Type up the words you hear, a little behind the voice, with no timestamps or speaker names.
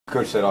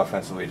Coach said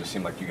offensively, it just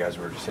seemed like you guys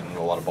were just hitting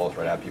a lot of balls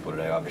right at people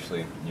today.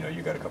 Obviously,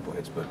 you got a couple of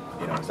hits, but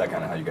is that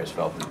kind of how you guys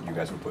felt, that you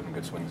guys were putting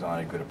good swings on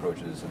it, good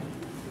approaches, and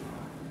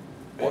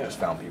just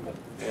found people?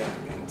 Yeah,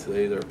 I mean,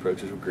 today their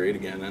approaches were great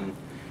again, and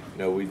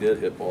we did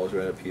hit balls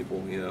right at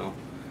people.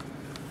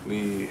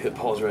 We hit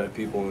balls right at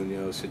people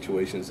in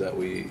situations that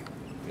we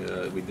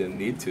didn't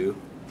need to,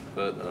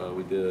 but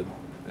we did,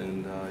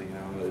 and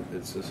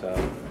it's just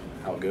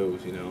how it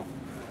goes.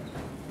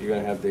 You're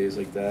gonna have days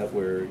like that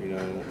where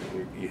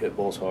you hit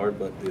balls hard,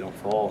 but they don't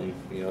fall.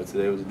 And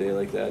today was a day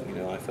like that.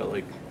 I felt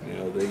like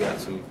they got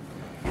some,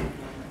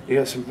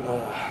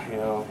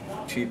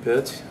 cheap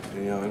hits,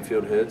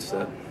 infield hits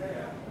that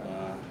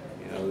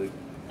they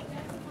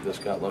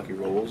just got lucky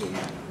rolls and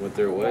went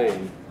their way,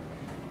 and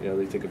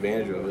they took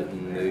advantage of it,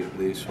 and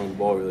they swung the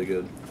ball really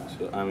good.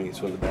 So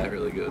swung the bat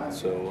really good.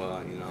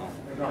 So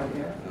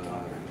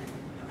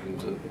it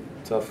was a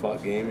tough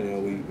fought game.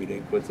 We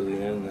didn't quit till the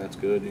end, and that's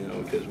good.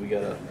 Because we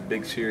got a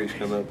big series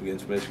coming up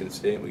against Michigan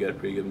State, and we got a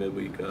pretty good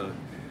midweek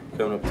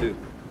coming up too.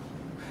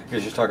 You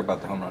guys just talk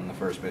about the home run in the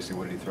first. Basically,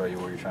 what did he throw you?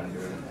 What were you trying to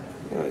do with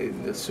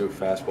it? Just threw a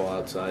fastball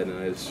outside, and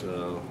I just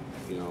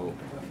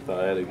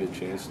thought I had a good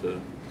chance to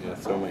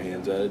throw my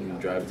hands at it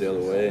and drive it the other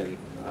way, and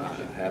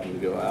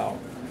happened to go out.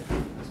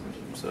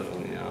 So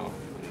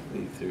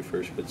he threw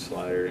first pitch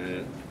slider, and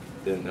it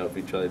didn't know if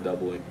he tried to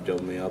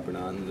double me up or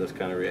not, and just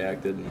kind of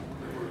reacted, and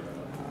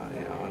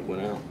I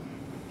went out.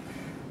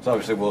 So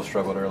obviously Will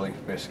struggled early.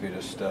 Basically,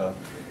 just what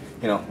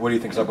do you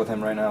think's up with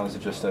him right now? Is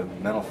it just a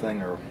mental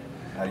thing, or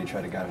how do you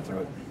try to guide him through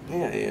it?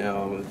 Yeah,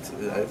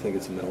 I think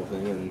it's a mental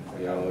thing, and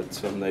it's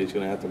something that he's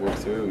going to have to work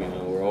through.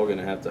 We're all going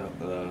to have to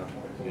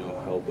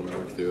help him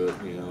work through it.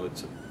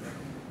 It's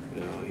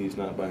he's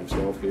not by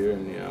himself here,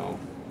 and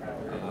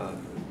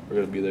we're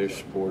going to be there to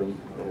support him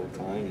the whole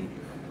time.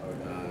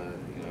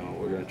 And,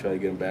 we're going to try to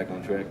get him back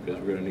on track, because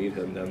we're going to need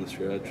him down the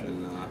stretch,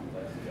 and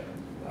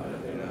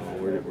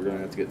we're going to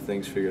have to get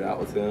things figured out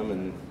with him,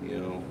 and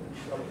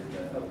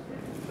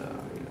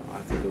I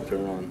think he'll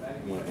turn on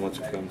once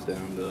it comes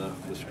down to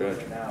the stretch.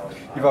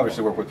 You've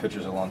obviously worked with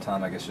pitchers a long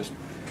time. I guess just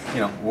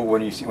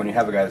when you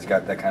have a guy that's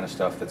got that kind of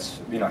stuff, that's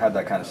had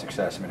that kind of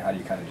success. How do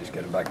you kind of just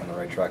get him back on the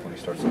right track when he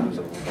starts to lose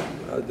it a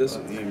little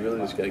bit? You really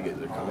just got to get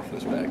their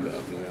confidence back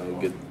up.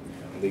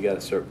 They got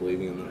to start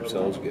believing in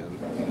themselves again.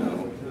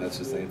 That's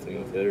the same thing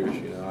with hitters.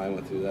 I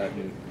went through that,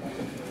 and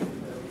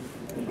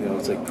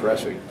it's like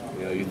pressing.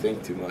 You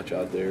think too much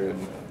out there,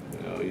 and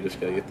you just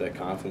got to get that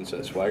confidence,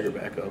 that swagger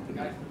back up. And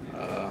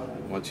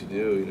once you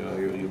do,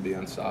 you'll be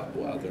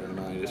unstoppable out there.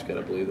 And you just got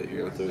to believe that you're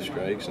going to throw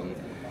strikes, and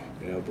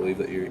believe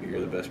that you're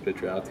the best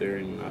pitcher out there,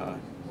 and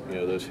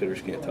those hitters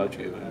can't touch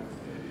you. And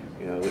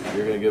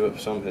you're going to give up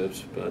some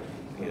hits, but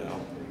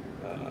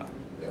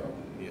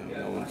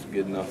no one's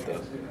good enough to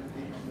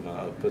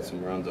put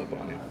some runs up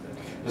on you.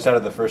 Just out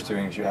of the first two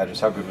innings you had,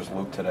 just how good was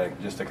Luke today,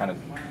 just to kind of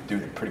do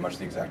pretty much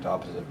the exact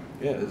opposite?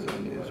 Yeah,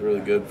 it was really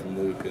good from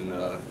Luke, and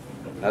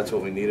that's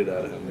what we needed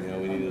out of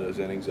him. We needed those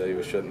innings that he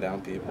was shutting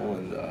down people,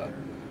 and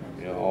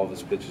all of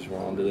his pitches were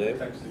on today,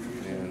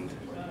 and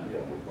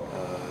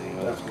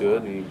that's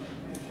good. And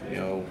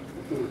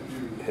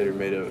hitter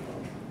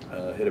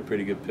hit a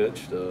pretty good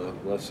pitch to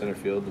left center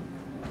field to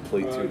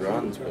plate 2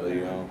 runs, but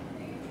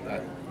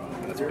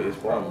that's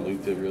baseball, and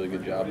Luke did a really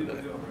good job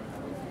today.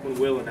 When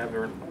Will and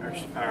Evan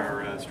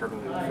are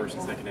struggling in the first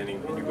and second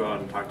inning, and you go out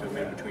and talk to them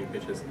in between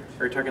pitches,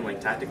 are you talking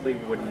tactically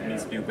what he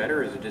needs to do better,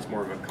 or is it just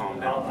more of a calm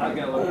down?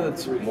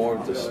 It's more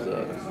of just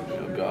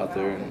go out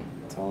there and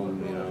tell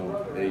them,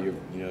 hey,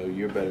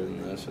 you're better than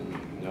this,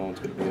 and no one's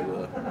going to be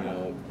able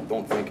to,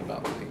 don't think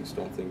about things,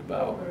 don't think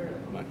about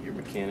your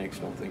mechanics,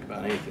 don't think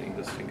about anything,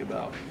 just think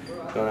about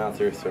going out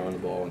there, throwing the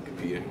ball, and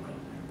competing,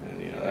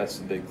 and that's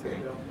the big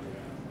thing,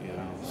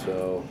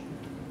 So,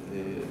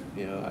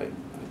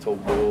 I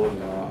told Bill,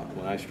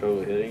 when I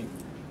struggle hitting,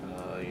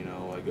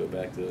 I go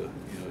back to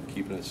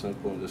keeping it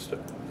simple and just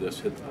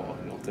hit the ball.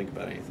 Don't think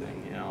about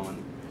anything,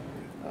 and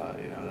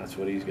that's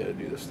what he's got to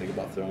do. Just think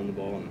about throwing the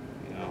ball and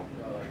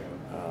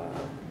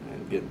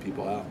and getting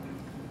people out.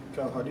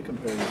 Kyle, how do you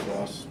compare this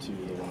loss to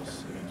the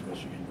loss against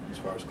Michigan as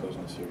far as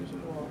closing the series?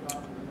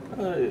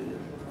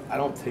 I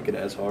don't take it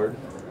as hard,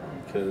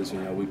 because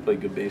we played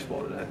good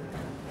baseball today,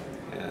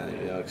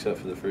 and except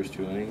for the first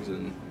 2 innings,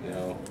 and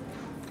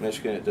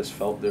Michigan, it just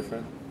felt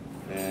different,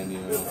 and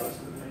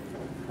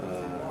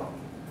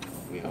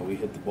we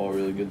hit the ball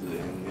really good today,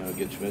 and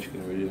against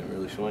Michigan we didn't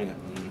really swing it,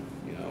 and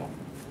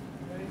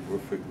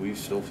we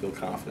still feel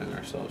confident in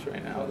ourselves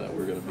right now that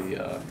we're going to be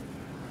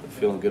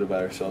feeling good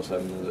about ourselves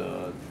having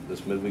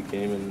this midweek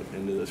game and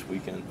into this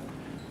weekend.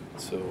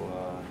 So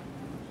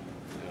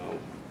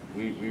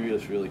we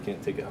just really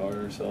can't take it hard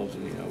on ourselves,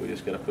 and we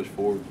just got to push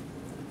forward.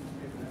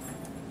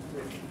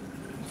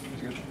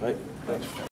 Good. Right. Thanks.